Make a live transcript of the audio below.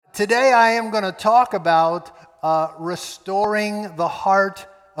Today I am going to talk about restoring the heart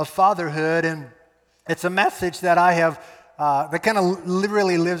of fatherhood, and it's a message that I have that kind of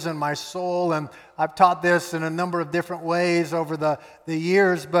really lives in my soul, and I've taught this in a number of different ways over the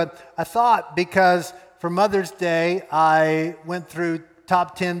years, but I thought because for Mother's Day I went through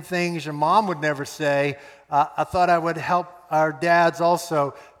top 10 things your mom would never say, I thought I would help our dads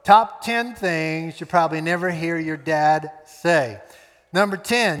also. Top 10 things you probably never hear your dad say. Number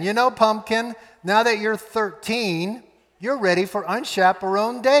 10, you know, Pumpkin, now that you're 13, you're ready for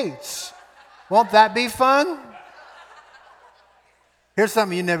unchaperoned dates. Won't that be fun? Here's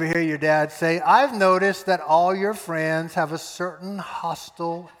something you never hear your dad say. I've noticed that all your friends have a certain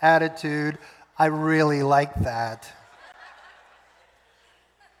hostile attitude. I really like that.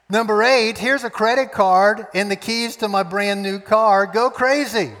 Number 8, here's a credit card and the keys to my brand new car. Go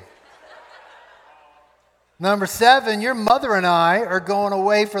crazy. Number 7, your mother and I are going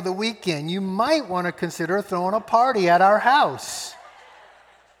away for the weekend. You might want to consider throwing a party at our house.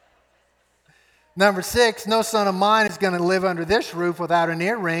 Number 6, no son of mine is going to live under this roof without an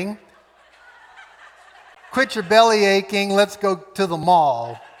earring. Quit your belly aching. Let's go to the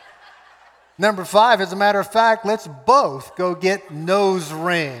mall. Number 5, as a matter of fact, let's both go get nose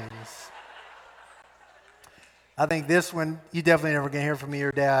rings. I think this one, you definitely never going to hear from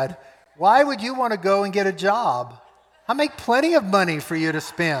your dad. Why would you want to go and get a job? I make plenty of money for you to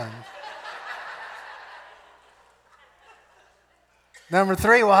spend. Number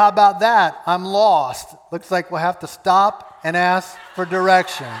 3, well, how about that? I'm lost. Looks like we'll have to stop and ask for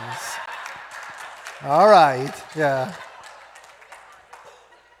directions. All right, yeah.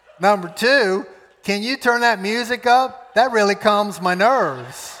 Number 2, can you turn that music up? That really calms my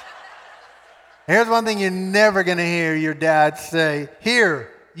nerves. Here's one thing you're never going to hear your dad say. Here,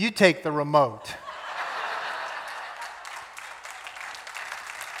 you take the remote.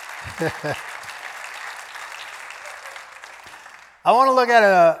 I want to look at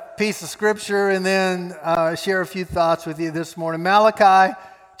a piece of scripture and then share a few thoughts with you this morning. Malachi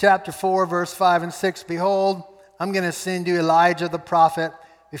chapter 4, verse 5 and 6. Behold, I'm going to send you Elijah the prophet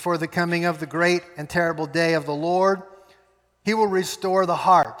before the coming of the great and terrible day of the Lord. He will restore the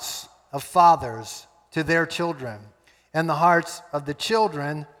hearts of fathers to their children, and the hearts of the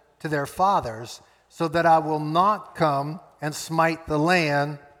children to their fathers, so that I will not come and smite the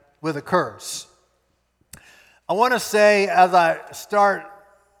land with a curse. I want to say, as I start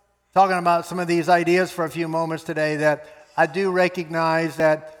talking about some of these ideas for a few moments today, that I do recognize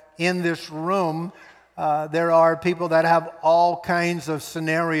that in this room, there are people that have all kinds of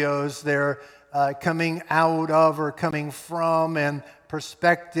scenarios they're coming out of or coming from, and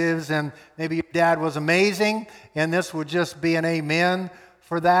perspectives, and maybe your dad was amazing, and this would just be an amen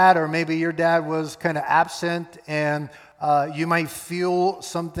for that, or maybe your dad was kind of absent, and you might feel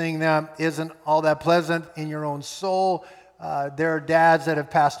something that isn't all that pleasant in your own soul. There are dads that have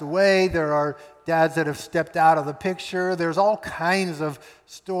passed away. There are dads that have stepped out of the picture. There's all kinds of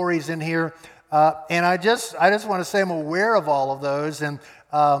stories in here, and I just want to say I'm aware of all of those, and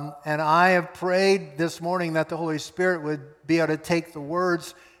I have prayed this morning that the Holy Spirit would be able to take the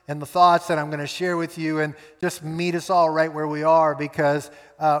words and the thoughts that I'm going to share with you and just meet us all right where we are, because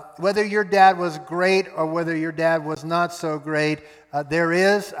whether your dad was great or whether your dad was not so great, there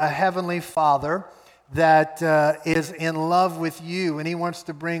is a heavenly Father that is in love with you, and He wants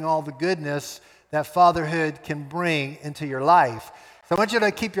to bring all the goodness that fatherhood can bring into your life. So I want you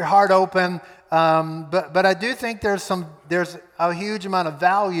to keep your heart open, but I do think there's a huge amount of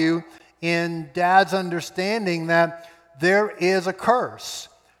value in dad's understanding that there is a curse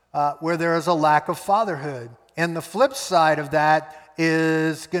where there is a lack of fatherhood. And the flip side of that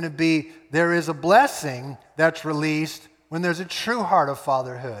is going to be there is a blessing that's released when there's a true heart of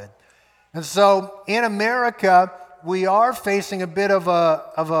fatherhood. And so in America, we are facing a bit of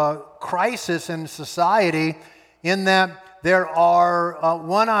a crisis in society, in that there are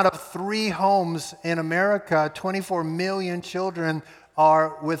 1 out of 3 homes in America, 24 million children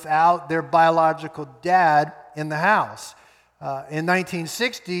are without their biological dad in the house. In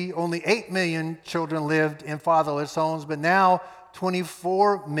 1960, only 8 million children lived in fatherless homes, but now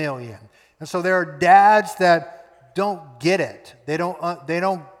 24 million. And so there are dads that don't get it. They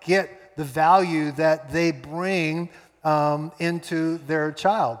don't get the value that they bring into their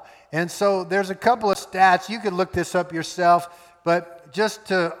child. And so there's a couple of stats. You could look this up yourself, but just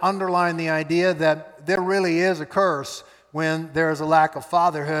to underline the idea that there really is a curse when there is a lack of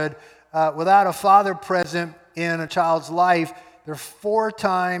fatherhood. Without a father present in a child's life, they're 4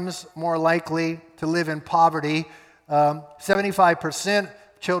 times more likely to live in poverty. 75% of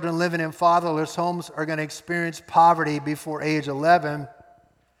children living in fatherless homes are going to experience poverty before age 11.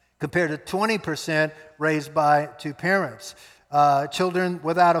 compared to 20% raised by two parents. Children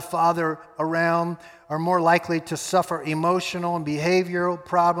without a father around are more likely to suffer emotional and behavioral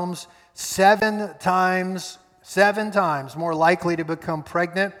problems, seven times more likely to become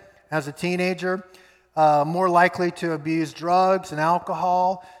pregnant as a teenager, more likely to abuse drugs and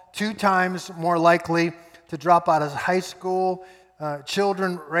alcohol, 2 times more likely to drop out of high school.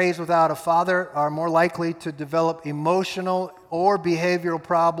 Children raised without a father are more likely to develop emotional or behavioral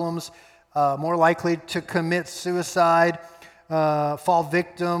problems, more likely to commit suicide, fall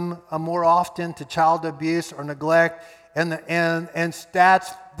victim more often to child abuse or neglect. And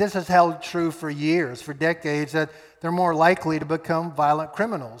stats, this has held true for years, for decades, that they're more likely to become violent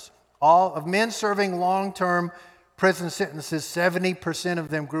criminals. All of men serving long-term prison sentences, 70% of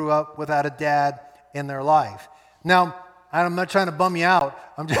them grew up without a dad in their life. Now, I'm not trying to bum you out.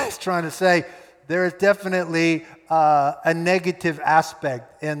 I'm just trying to say there is definitely a negative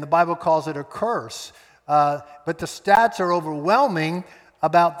aspect, and the Bible calls it a curse. But the stats are overwhelming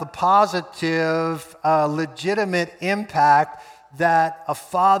about the positive, legitimate impact that a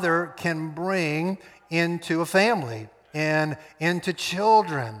father can bring into a family and into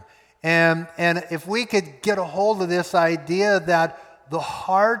children. And if we could get a hold of this idea that the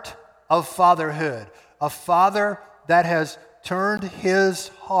heart of fatherhood, a father that has turned his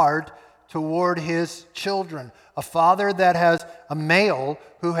heart toward his children, a father that has a male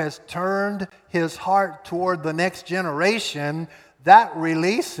who has turned his heart toward the next generation, that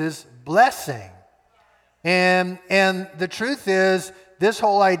releases blessing. And the truth is, this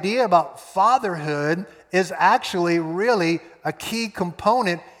whole idea about fatherhood is actually really a key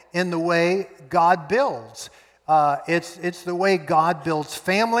component in the way God builds. It's the way God builds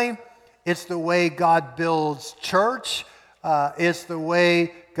family. It's the way God builds church. It's the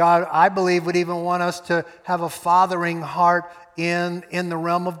way God, I believe, would even want us to have a fathering heart in the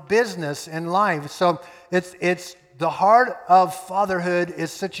realm of business and life. So it's the heart of fatherhood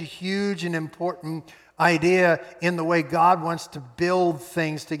is such a huge and important idea in the way God wants to build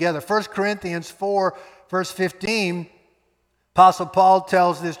things together. 1 Corinthians 4, verse 15, Apostle Paul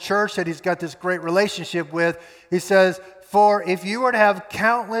tells this church that he's got this great relationship with. He says, "For if you were to have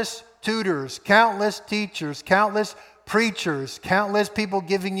countless tutors, countless teachers, countless preachers, countless people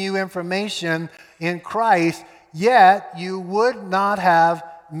giving you information in Christ, yet you would not have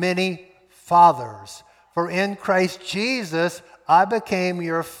many fathers. For in Christ Jesus, I became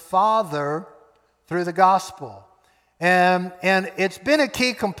your father through the gospel." And it's been a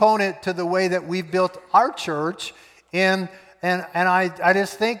key component to the way that we've built our church. And I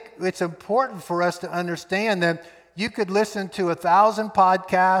just think it's important for us to understand that you could listen to 1,000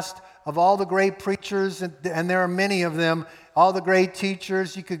 podcasts of all the great preachers, and there are many of them, all the great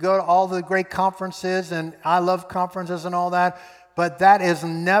teachers. You could go to all the great conferences, and I love conferences and all that, but that is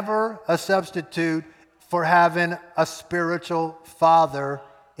never a substitute for having a spiritual father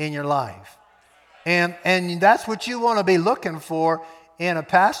in your life. And that's what you want to be looking for in a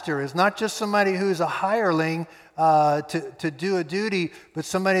pastor, is not just somebody who's a hireling to do a duty, but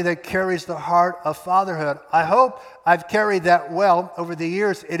somebody that carries the heart of fatherhood. I hope I've carried that well over the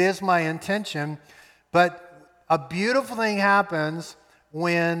years. It is my intention. But a beautiful thing happens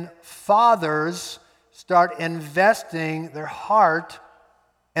when fathers start investing their heart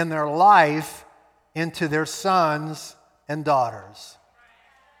and their life into their sons and daughters.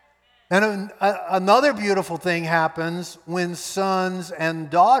 And another beautiful thing happens when sons and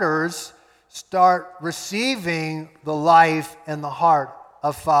daughters start receiving the life and the heart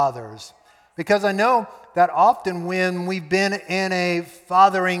of fathers. Because I know that often when we've been in a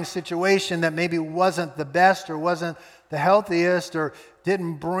fathering situation that maybe wasn't the best or wasn't the healthiest or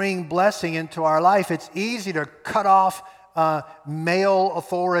didn't bring blessing into our life, it's easy to cut off male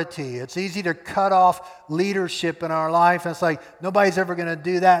authority. It's easy to cut off leadership in our life. And it's like, nobody's ever going to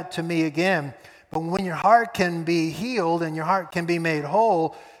do that to me again. But when your heart can be healed and your heart can be made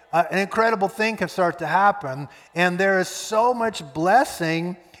whole, an incredible thing can start to happen. And there is so much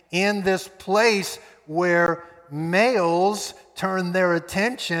blessing in this place where males turn their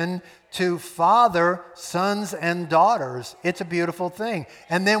attention to father sons and daughters. It's a beautiful thing.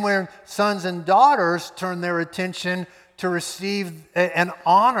 And then when sons and daughters turn their attention to receive and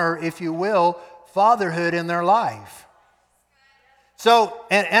honor, if you will, fatherhood in their life. So,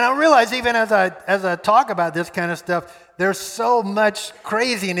 and I realize even as I talk about this kind of stuff, there's so much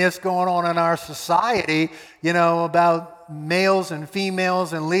craziness going on in our society, about males and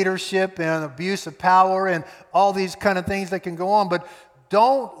females and leadership and abuse of power and all these kind of things that can go on. But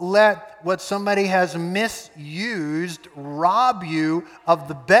don't let what somebody has misused rob you of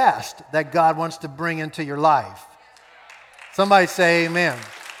the best that God wants to bring into your life. Somebody say amen.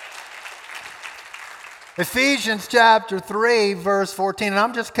 Ephesians chapter 3, verse 14, and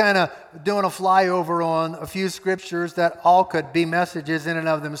I'm just kind of doing a flyover on a few scriptures that all could be messages in and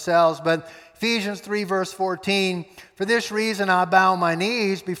of themselves, but Ephesians 3, verse 14, for this reason I bow my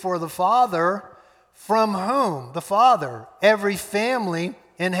knees before the Father, from whom, the Father, every family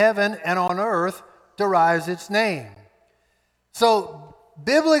in heaven and on earth derives its name. So,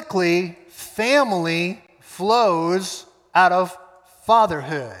 biblically, family flows out of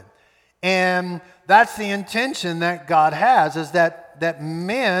fatherhood. And that's the intention that God has, is that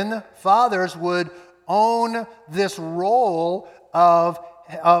men, fathers, would own this role of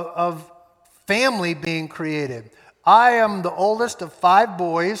family being created. I am the oldest of 5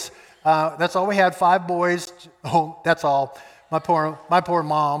 boys. That's all we had, 5 boys. Oh, that's all. My poor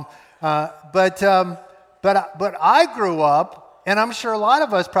mom. But I grew up, and I'm sure a lot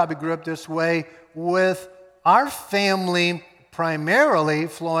of us probably grew up this way, with our family primarily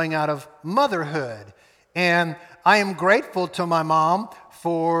flowing out of motherhood. And I am grateful to my mom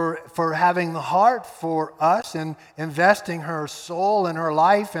for having the heart for us and investing her soul and her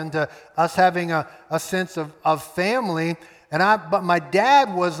life into us having a sense of family. But my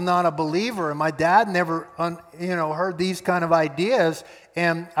dad was not a believer, and my dad never heard these kind of ideas.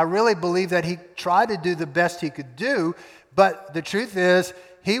 And I really believe that he tried to do the best he could do. But the truth is,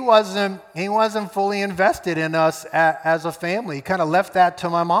 he wasn't fully invested in us as a family. He kind of left that to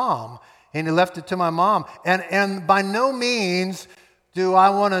my mom, and he left it to my mom. And by no means do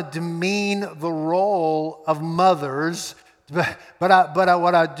I want to demean the role of mothers, but what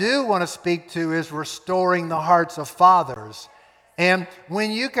I do want to speak to is restoring the hearts of fathers. And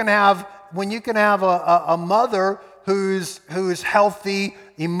when you can have a mother who's healthy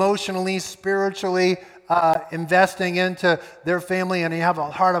emotionally, spiritually, investing into their family, and you have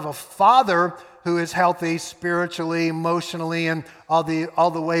a heart of a father who is healthy spiritually, emotionally, and all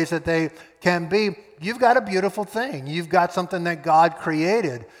the ways that they can be, you've got a beautiful thing. You've got something that God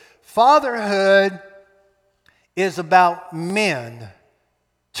created. Fatherhood is about men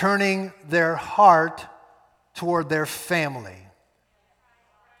turning their heart toward their family.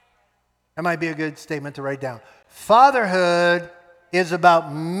 That might be a good statement to write down. Fatherhood is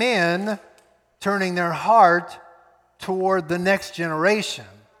about men turning their heart toward the next generation.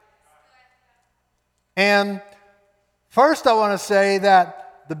 And first I want to say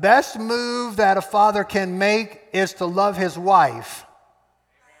that the best move that a father can make is to love his wife.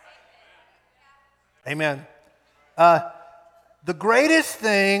 Amen. The greatest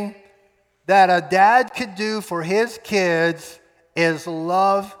thing that a dad could do for his kids is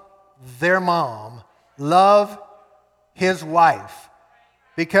love their mom, love his wife.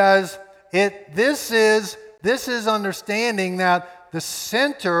 Because this is understanding that the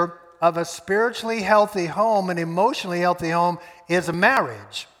center of a spiritually healthy home, an emotionally healthy home, is a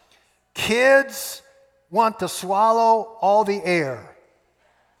marriage. Kids want to swallow all the air.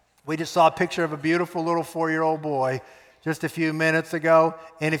 We just saw a picture of a beautiful little 4-year-old boy just a few minutes ago.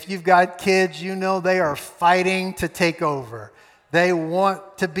 And if you've got kids, you know they are fighting to take over. They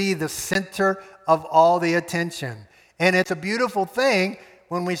want to be the center of all the attention. And it's a beautiful thing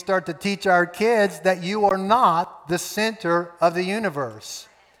when we start to teach our kids that you are not the center of the universe.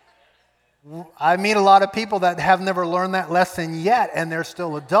 I meet a lot of people that have never learned that lesson yet, and they're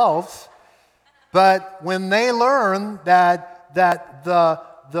still adults. But when they learn that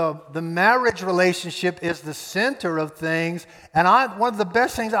the marriage relationship is the center of things, and one of the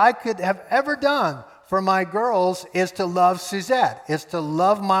best things I could have ever done for my girls is to love Suzette, is to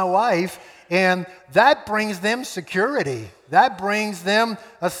love my wife, and that brings them security. That brings them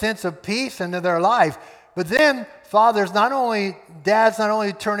a sense of peace into their life. But then dads not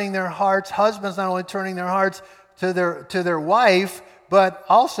only turning their hearts, husbands not only turning their hearts to their wife, but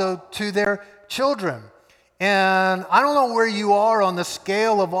also to their children. And I don't know where you are on the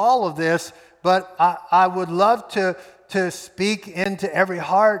scale of all of this, but I would love to speak into every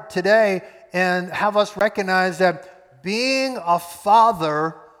heart today and have us recognize that being a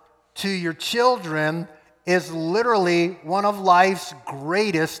father to your children is literally one of life's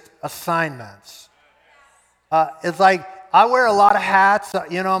greatest assignments. It's like I wear a lot of hats.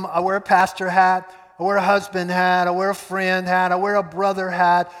 I wear a pastor hat, I wear a husband hat, I wear a friend hat, I wear a brother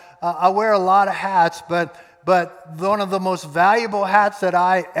hat. I wear a lot of hats, but one of the most valuable hats that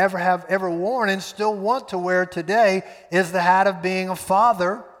I have ever worn and still want to wear today is the hat of being a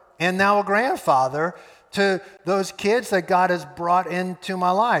father and now a grandfather to those kids that God has brought into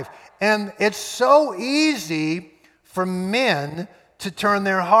my life. And it's so easy for men to turn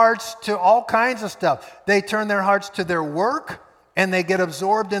their hearts to all kinds of stuff. They turn their hearts to their work, and they get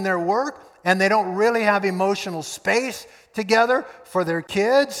absorbed in their work, and they don't really have emotional space together for their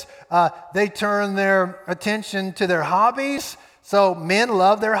kids. They turn their attention to their hobbies. So men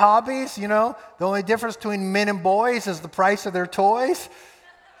love their hobbies, you know. The only difference between men and boys is the price of their toys,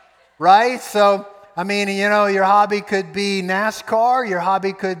 right? So, I mean, you know, your hobby could be NASCAR, your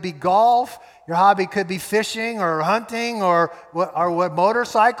hobby could be golf, your hobby could be fishing or hunting or what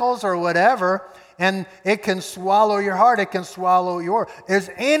motorcycles or whatever, and it can swallow your heart, it can swallow There's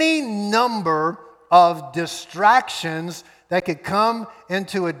any number of distractions that could come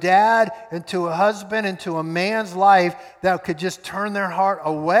into a dad, into a husband, into a man's life that could just turn their heart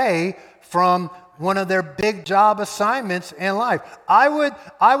away from one of their big job assignments in life. I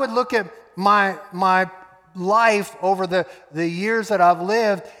would look at my life over the years that I've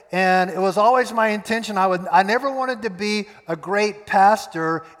lived, and it was always my intention. I never wanted to be a great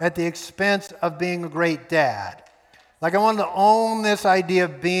pastor at the expense of being a great dad. Like I wanted to own this idea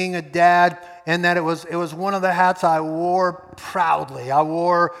of being a dad, and that it was one of the hats I wore proudly. I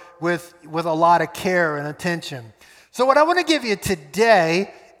wore with a lot of care and attention. So what I want to give you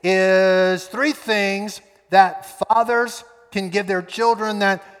today is 3 things that fathers can give their children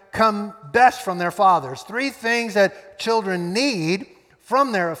that come best from their fathers. 3 things that children need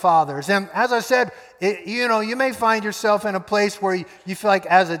from their fathers. And as I said, you may find yourself in a place where you feel like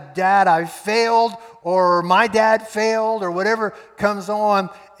as a dad I failed, or my dad failed, or whatever comes on.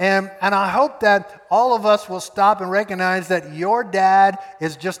 And I hope that all of us will stop and recognize that your dad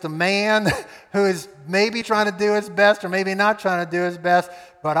is just a man who is maybe trying to do his best or maybe not trying to do his best.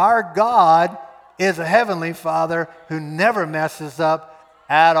 But our God is a heavenly Father who never messes up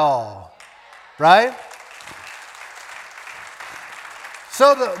at all. Right?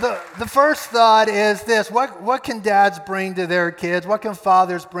 So the first thought is this. What can dads bring to their kids? What can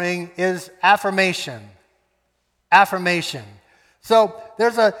fathers bring is affirmation. Affirmation. So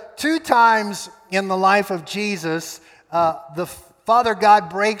there's 2 times in the life of Jesus, the Father God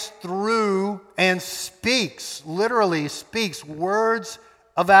breaks through and speaks, literally speaks words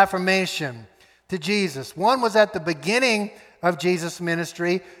of affirmation to Jesus. One was at the beginning of Jesus'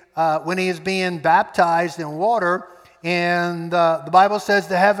 ministry when he is being baptized in water. And the Bible says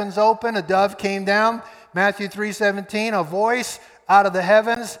the heavens opened, a dove came down. Matthew 3:17, a voice out of the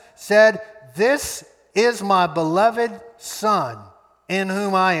heavens said, "This is my beloved Son, in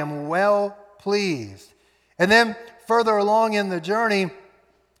whom I am well pleased." And then further along in the journey,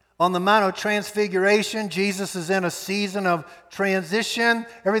 on the Mount of Transfiguration, Jesus is in a season of transition.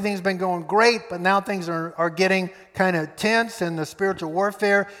 Everything's been going great, but now things are getting kind of tense, and the spiritual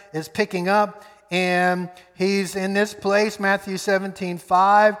warfare is picking up. And he's in this place, Matthew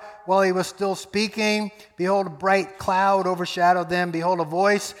 17:5, while he was still speaking, behold, a bright cloud overshadowed them. Behold, a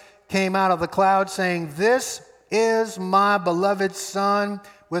voice came out of the cloud saying, "This is my beloved Son,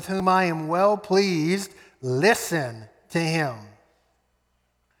 with whom I am well pleased. Listen to him."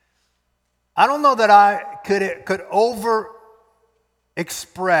 I don't know that I could over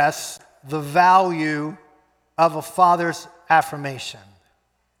express the value of a father's affirmation.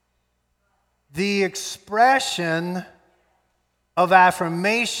 The expression of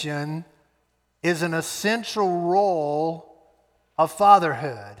affirmation is an essential role of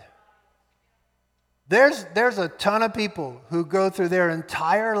fatherhood. There's a ton of people who go through their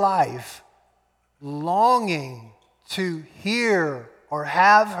entire life longing to hear or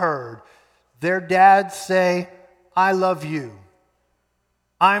have heard their dad say, "I love you.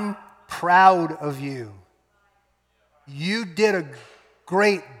 I'm proud of you. You did a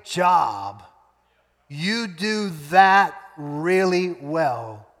great job. You do that really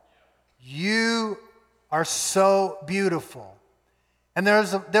well. You are so beautiful." And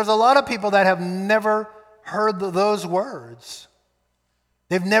there's a lot of people that have never heard those words.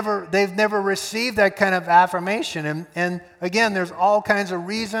 They've never received that kind of affirmation. And again, there's all kinds of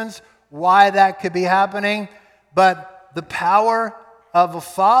reasons why that could be happening. But the power of a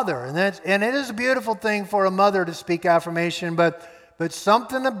father, and it is a beautiful thing for a mother to speak affirmation, but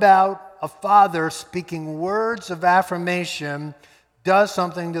something about a father speaking words of affirmation does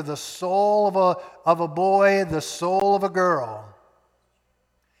something to the soul of a boy, the soul of a girl.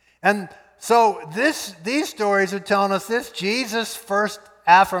 And so these stories are telling us this. Jesus' first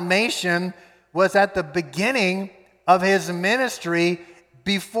affirmation was at the beginning of his ministry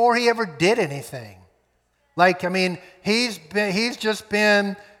before he ever did anything. Like, I mean, he's just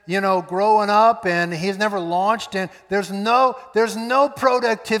been, growing up, and he's never launched, and there's no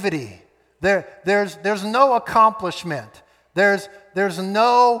productivity. There's no accomplishment. There's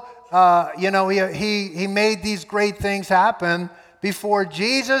no, he made these great things happen before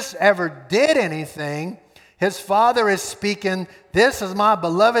Jesus ever did anything. His Father is speaking, "This is my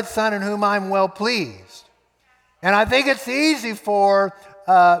beloved Son in whom I'm well pleased." And I think it's easy for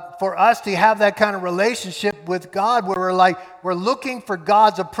us to have that kind of relationship with God where we're looking for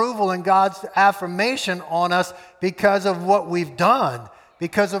God's approval and God's affirmation on us because of what we've done,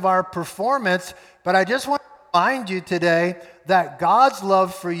 because of our performance. But I just want to remind you today that God's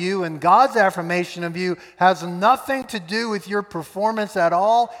love for you and God's affirmation of you has nothing to do with your performance at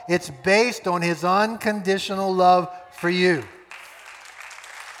all. It's based on His unconditional love for you.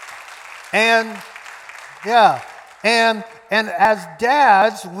 And as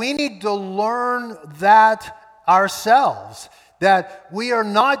dads, we need to learn that ourselves, that we are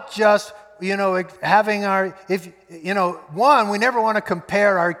not just, having we never want to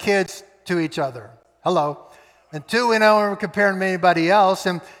compare our kids to each other. Hello. And two, we don't want to compare them to anybody else.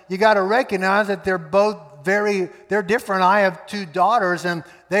 And you got to recognize that they're different. I have two daughters, and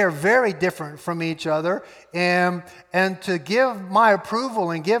they are very different from each other. And to give my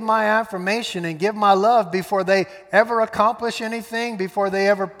approval and give my affirmation and give my love before they ever accomplish anything, before they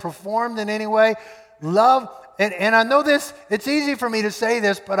ever performed in any way, love. And I know this, it's easy for me to say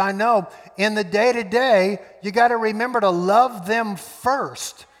this, but I know in the day-to-day, you got to remember to love them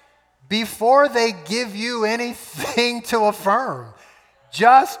first before they give you anything to affirm.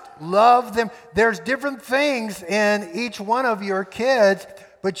 Just love them. There's different things in each one of your kids,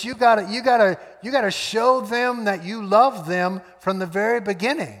 but you gotta show them that you love them from the very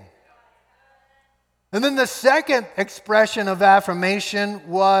beginning. And then the second expression of affirmation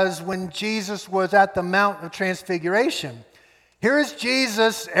was when Jesus was at the Mount of Transfiguration. Here is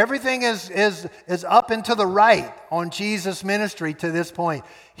Jesus. Everything is up and to the right on Jesus' ministry to this point.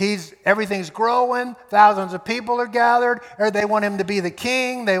 Everything's growing. Thousands of people are gathered. Or they want him to be the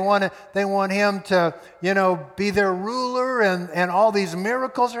king. They want him to, be their ruler. And all these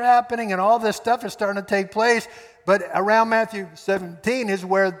miracles are happening, and all this stuff is starting to take place. But around Matthew 17 is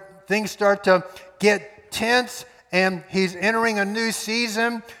where things start to get tense. And he's entering a new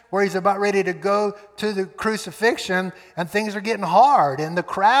season where he's about ready to go to the crucifixion, and things are getting hard, and the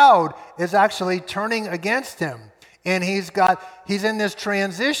crowd is actually turning against him. And he's in this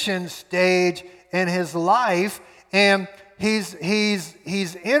transition stage in his life, and he's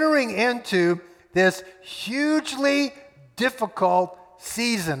entering into this hugely difficult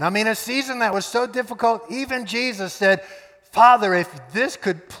season. I mean, a season that was so difficult, even Jesus said, "Father, if this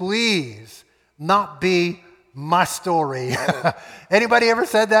could please not be my story." Anybody ever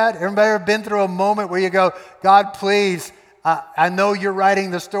said that? Everybody ever been through a moment where you go, "God, please, I know you're writing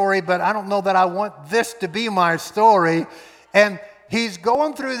the story, but I don't know that I want this to be my story." And he's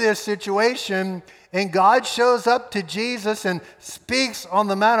going through this situation, and God shows up to Jesus and speaks on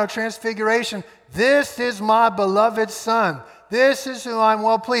the Mount of Transfiguration. "This is my beloved Son. This is who I'm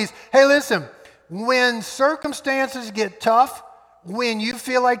well pleased." Hey, listen, when circumstances get tough, when you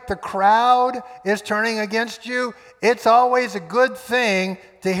feel like the crowd is turning against you, it's always a good thing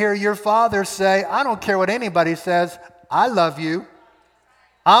to hear your Father say, "I don't care what anybody says. I love you.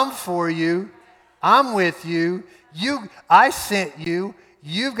 I'm for you. I'm with you. I sent you.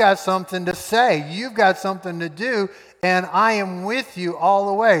 You've got something to say. You've got something to do, and I am with you all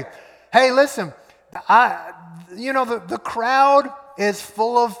the way." Hey, listen, the crowd is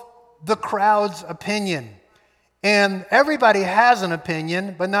full of the crowd's opinion. And everybody has an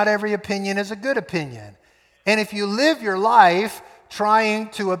opinion, but not every opinion is a good opinion. And if you live your life trying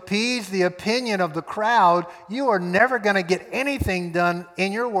to appease the opinion of the crowd, you are never going to get anything done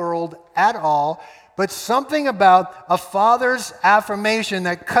in your world at all. But something about a father's affirmation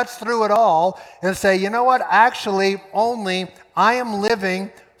that cuts through it all and say, "You know what? Actually, only I am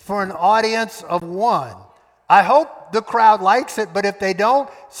living for an audience of one. I hope the crowd likes it, but if they don't,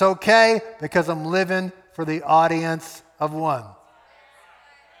 it's okay because I'm living for the audience of one."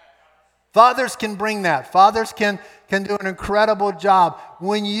 Fathers can bring that. Fathers can do an incredible job.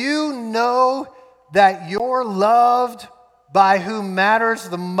 When you know that you're loved by who matters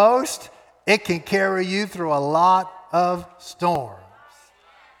the most, it can carry you through a lot of storms.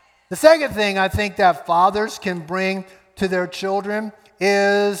 The second thing I think that fathers can bring to their children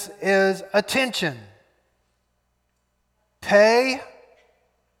is attention. Pay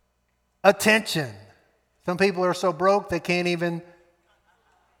attention. Some people are so broke they can't even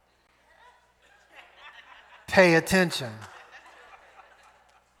pay attention.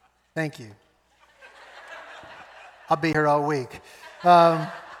 Thank you. I'll be here all week.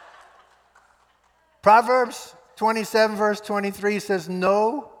 Proverbs 27 verse 23 says,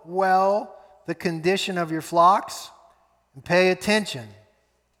 "Know well the condition of your flocks and pay attention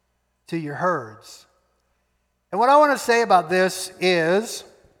to your herds." And what I want to say about this is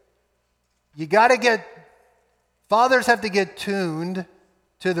fathers have to get tuned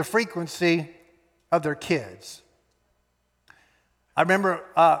to the frequency of their kids. I remember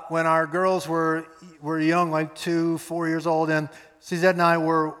when our girls were young, like 2, 4 years old, and Suzette and I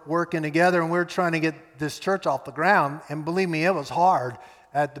were working together, and we were trying to get this church off the ground. And believe me, it was hard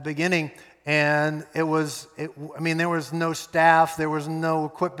at the beginning. And there was no staff, there was no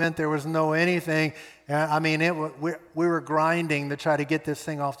equipment, there was no anything. We were grinding to try to get this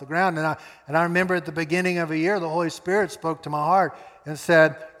thing off the ground. And I remember at the beginning of a year, the Holy Spirit spoke to my heart and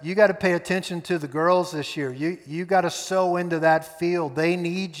said, you got to pay attention to the girls this year. You got to sow into that field. They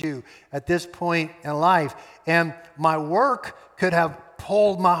need you at this point in life. And my work could have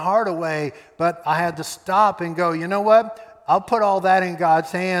pulled my heart away, but I had to stop and go, you know what? I'll put all that in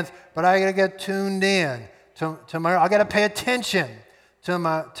God's hands, but I got to get tuned in I got to pay attention to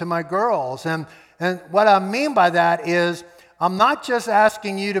my girls. And what I mean by that is I'm not just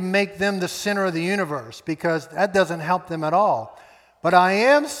asking you to make them the center of the universe, because that doesn't help them at all. But I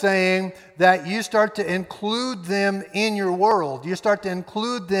am saying that you start to include them in your world. You start to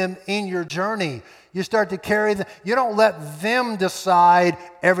include them in your journey. You start to carry them. You don't let them decide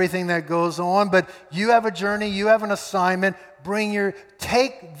everything that goes on, but you have a journey, you have an assignment.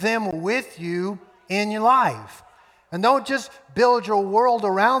 Take them with you in your life. And don't just build your world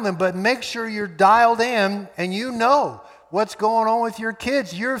around them, but make sure you're dialed in and you know what's going on with your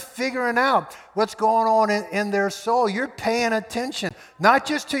kids. You're figuring out what's going on in their soul. You're paying attention, not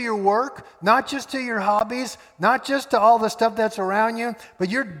just to your work, not just to your hobbies, not just to all the stuff that's around you, but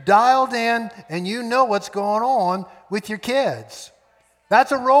you're dialed in and you know what's going on with your kids.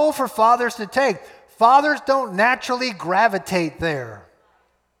 That's a role for fathers to take. Fathers don't naturally gravitate there,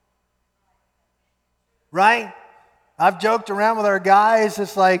 right? I've joked around with our guys.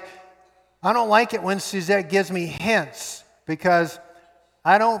 It's like, I don't like it when Suzette gives me hints because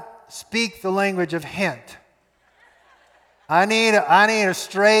I don't speak the language of hint. I need a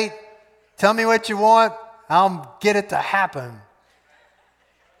straight, tell me what you want, I'll get it to happen.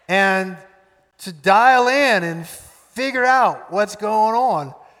 And to dial in and figure out what's going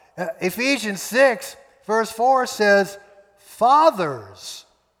on. Ephesians 6, verse 4 says, fathers,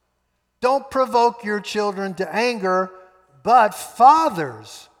 don't provoke your children to anger, but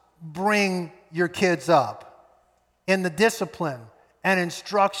fathers, bring your kids up in the discipline and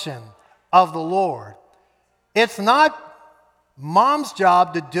instruction of the Lord. It's not mom's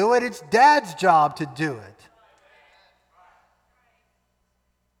job to do it, it's dad's job to do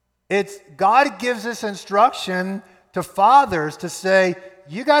it. God gives this instruction to fathers to say,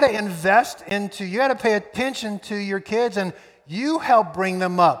 you got to you got to pay attention to your kids, and you help bring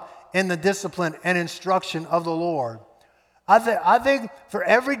them up in the discipline and instruction of the Lord. I think for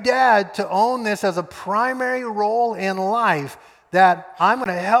every dad to own this as a primary role in life, that I'm going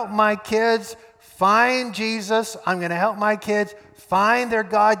to help my kids find Jesus. I'm going to help my kids find their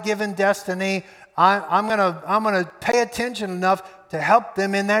God-given destiny. I'm going to pay attention enough to help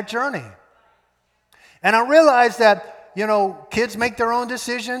them in that journey. And I realize that, kids make their own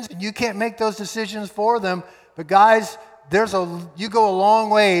decisions. And you can't make those decisions for them. But guys, you go a long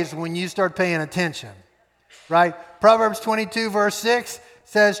ways when you start paying attention, right? Proverbs 22, verse 6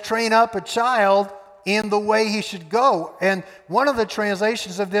 says, train up a child in the way he should go. And one of the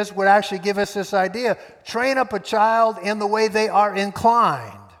translations of this would actually give us this idea. Train up a child in the way they are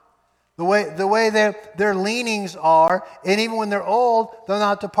inclined, the way their leanings are, and even when they're old, they'll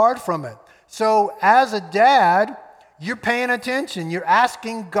not depart from it. So as a dad, you're paying attention. You're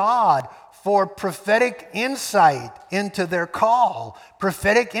asking God for prophetic insight into their call.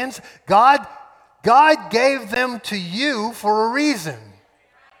 Prophetic insight. God gave them to you for a reason.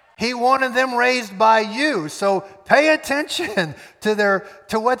 He wanted them raised by you. So pay attention to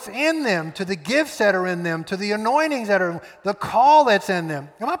what's in them, to the gifts that are in them, to the anointings that are in them, the call that's in them.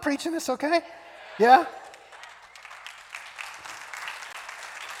 Am I preaching this okay? Yeah?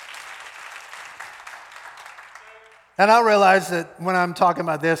 And I realize that when I'm talking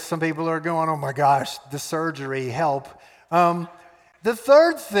about this, some people are going, oh my gosh, the surgery, help. The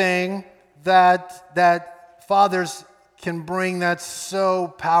third thing that fathers can bring that's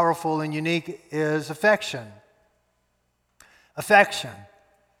so powerful and unique is affection. Affection.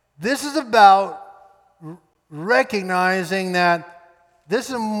 This is about recognizing that this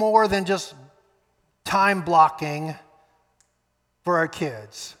is more than just time blocking for our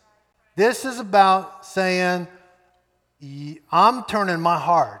kids. This is about saying, I'm turning my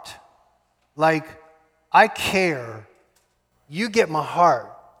heart. Like, I care. You get my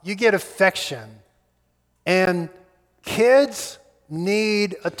heart. You get affection. And kids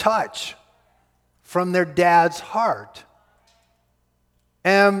need a touch from their dad's heart.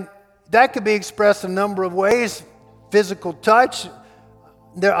 And that could be expressed a number of ways. Physical touch,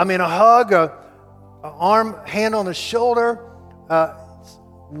 a hug, an arm, hand on the shoulder,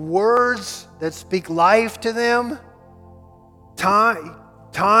 words that speak life to them,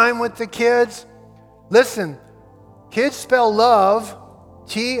 time with the kids. Listen, kids spell love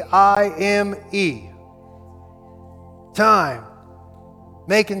Time. Time.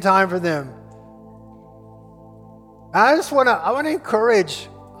 Making time for them. I want to encourage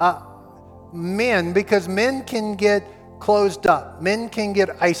men, because men can get closed up. Men can get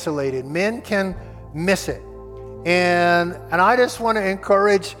isolated. Men can miss it. And I just want to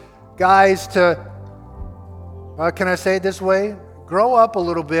encourage guys to, can I say it this way? Grow up a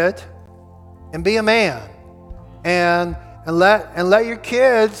little bit and be a man. And let your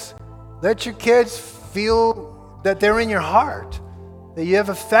kids feel that they're in your heart, that you have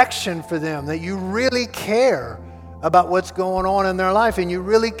affection for them, that you really care about what's going on in their life, and you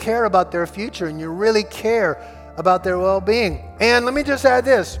really care about their future, and you really care about their well-being. And let me just add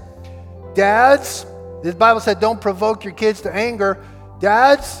this. Dads, the Bible said don't provoke your kids to anger.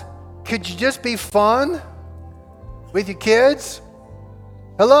 Dads, could you just be fun with your kids?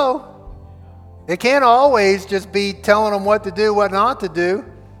 Hello? It can't always just be telling them what to do, what not to do.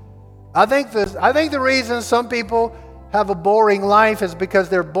 I think the reason some people have a boring life is because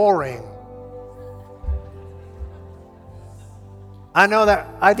they're boring. I know that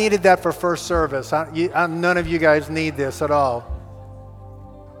I needed that for first service. None of you guys need this at all.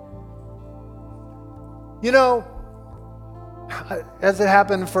 You know, as it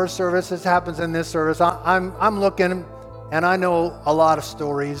happened in first service, it happens in this service. I'm looking, and I know a lot of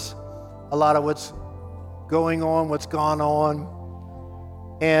stories, a lot of what's going on, what's gone on.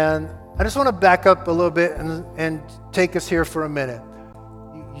 And I just want to back up a little bit and take us here for a minute.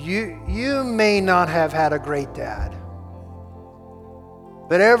 You may not have had a great dad,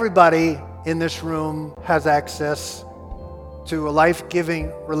 but everybody in this room has access to a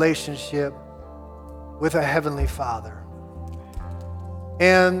life-giving relationship with a Heavenly Father.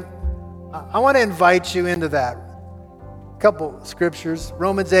 And I want to invite you into that. A couple scriptures.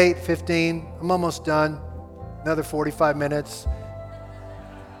 Romans 8:15. I'm almost done. Another 45 minutes.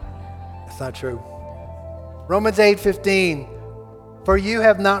 That's not true. Romans 8:15. For you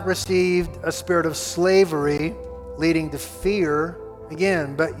have not received a spirit of slavery leading to fear,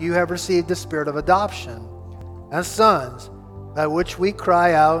 again, but you have received the spirit of adoption as sons, by which we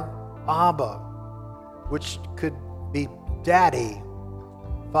cry out, Abba, which could be Daddy,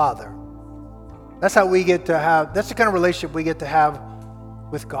 Father. That's how we get to have, that's the kind of relationship we get to have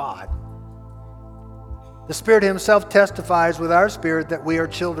with God. The Spirit Himself testifies with our spirit that we are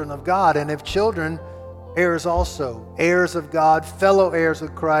children of God, and if children, heirs also, heirs of God, fellow heirs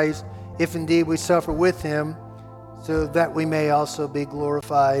with Christ, if indeed we suffer with Him, so that we may also be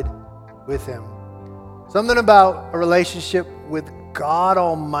glorified with Him. Something about a relationship with God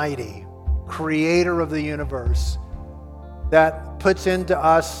Almighty, Creator of the universe, that puts into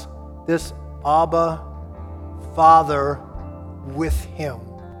us this Abba, Father with Him.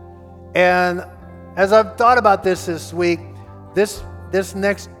 And as I've thought about this week, this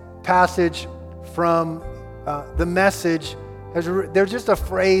next passage from the Message, there's just a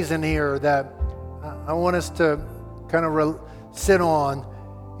phrase in here that I want us to kind of sit on.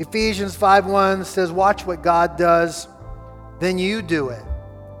 Ephesians 5:1 says, watch what God does, then you do it,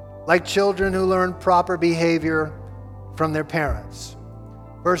 like children who learn proper behavior from their parents.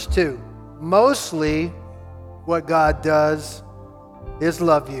 Verse 2, mostly what God does is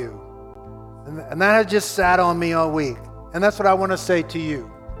love you. And that has just sat on me all week. And that's what I want to say to you.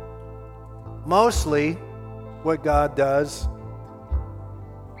 Mostly what God does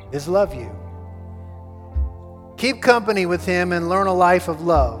is love you. Keep company with Him and learn a life of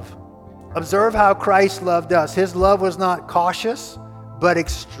love. Observe how Christ loved us. His love was not cautious, but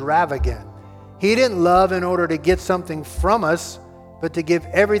extravagant. He didn't love in order to get something from us, but to give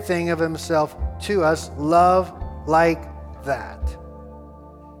everything of Himself to us. Love like that.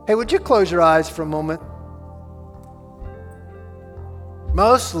 Hey, would you close your eyes for a moment?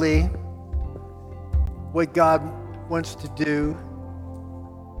 Mostly, what God wants to do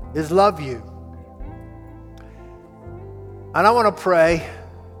is love you. And I want to pray.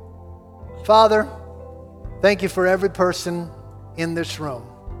 Father, thank you for every person in this room.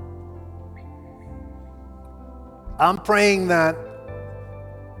 I'm praying that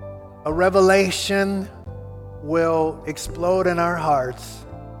a revelation will explode in our hearts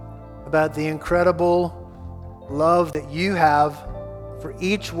about the incredible love that you have for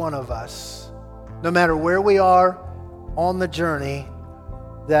each one of us. No matter where we are on the journey,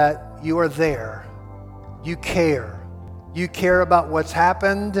 that you are there. You care. You care about what's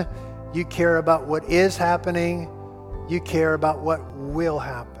happened. You care about what is happening. You care about what will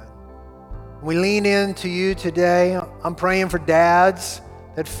happen. We lean into you today. I'm praying for dads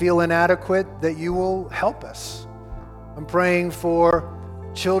that feel inadequate, that you will help us. I'm praying for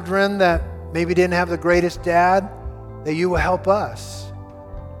children that maybe didn't have the greatest dad, that you will help us.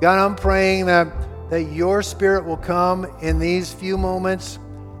 God, I'm praying that your Spirit will come in these few moments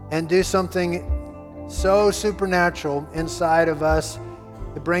and do something so supernatural inside of us.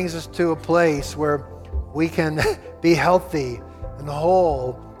 It brings us to a place where we can be healthy and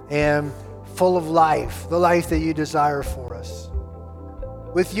whole and full of life, the life that you desire for us.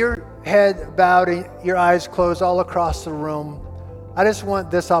 With your head bowed and your eyes closed all across the room, I just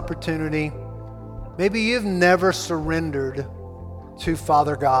want this opportunity. Maybe you've never surrendered to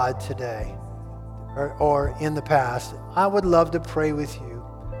Father God today or in the past. I would love to pray with you.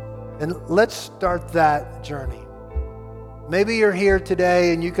 And let's start that journey. Maybe you're here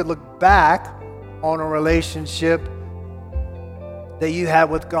today and you could look back on a relationship that you had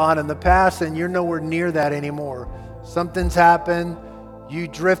with God in the past and you're nowhere near that anymore. Something's happened, you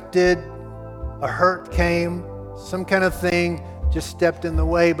drifted, a hurt came, some kind of thing just stepped in the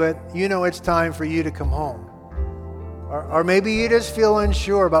way, but you know it's time for you to come home. Or maybe you just feel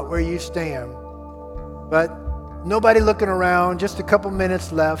unsure about where you stand, but nobody looking around, just a couple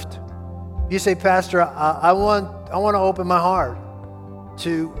minutes left. You say, Pastor, I want to open my heart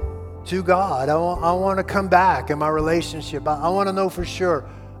to God. I want to come back in my relationship. I want to know for sure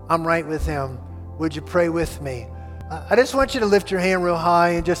I'm right with Him. Would you pray with me? I just want you to lift your hand real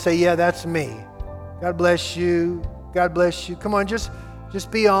high and just say, yeah, that's me. God bless you. God bless you. Come on, just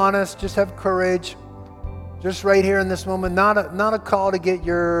be honest. Just have courage. Just right here in this moment, not a call to get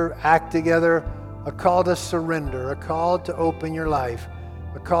your act together, a call to surrender, a call to open your life,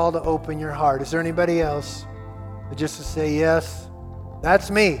 a call to open your heart. Is there anybody else? Just to say, yes, that's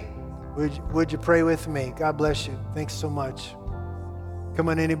me. Would you pray with me? God bless you. Thanks so much. Come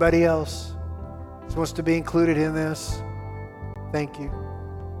on, anybody else wants to be included in this? Thank you.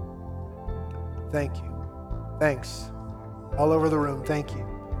 Thank you. Thanks. All over the room, thank you.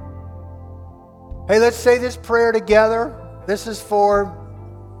 Hey, let's say this prayer together. This is for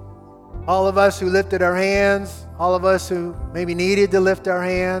all of us who lifted our hands, all of us who maybe needed to lift our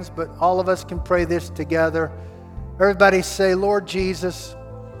hands, but all of us can pray this together. Everybody say, Lord Jesus,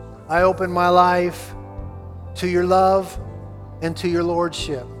 I open my life to your love and to your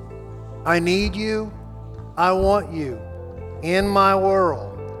lordship. I need you. I want you in my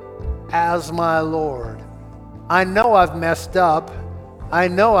world as my Lord. I know I've messed up. I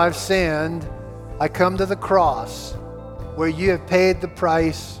know I've sinned. I come to the cross where you have paid the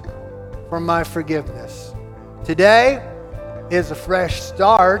price for my forgiveness. Today is a fresh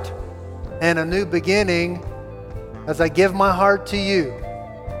start and a new beginning as I give my heart to you.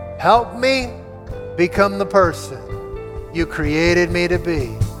 Help me become the person you created me to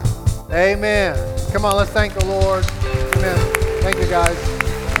be. Amen. Come on, let's thank the Lord. Amen. Thank you, guys.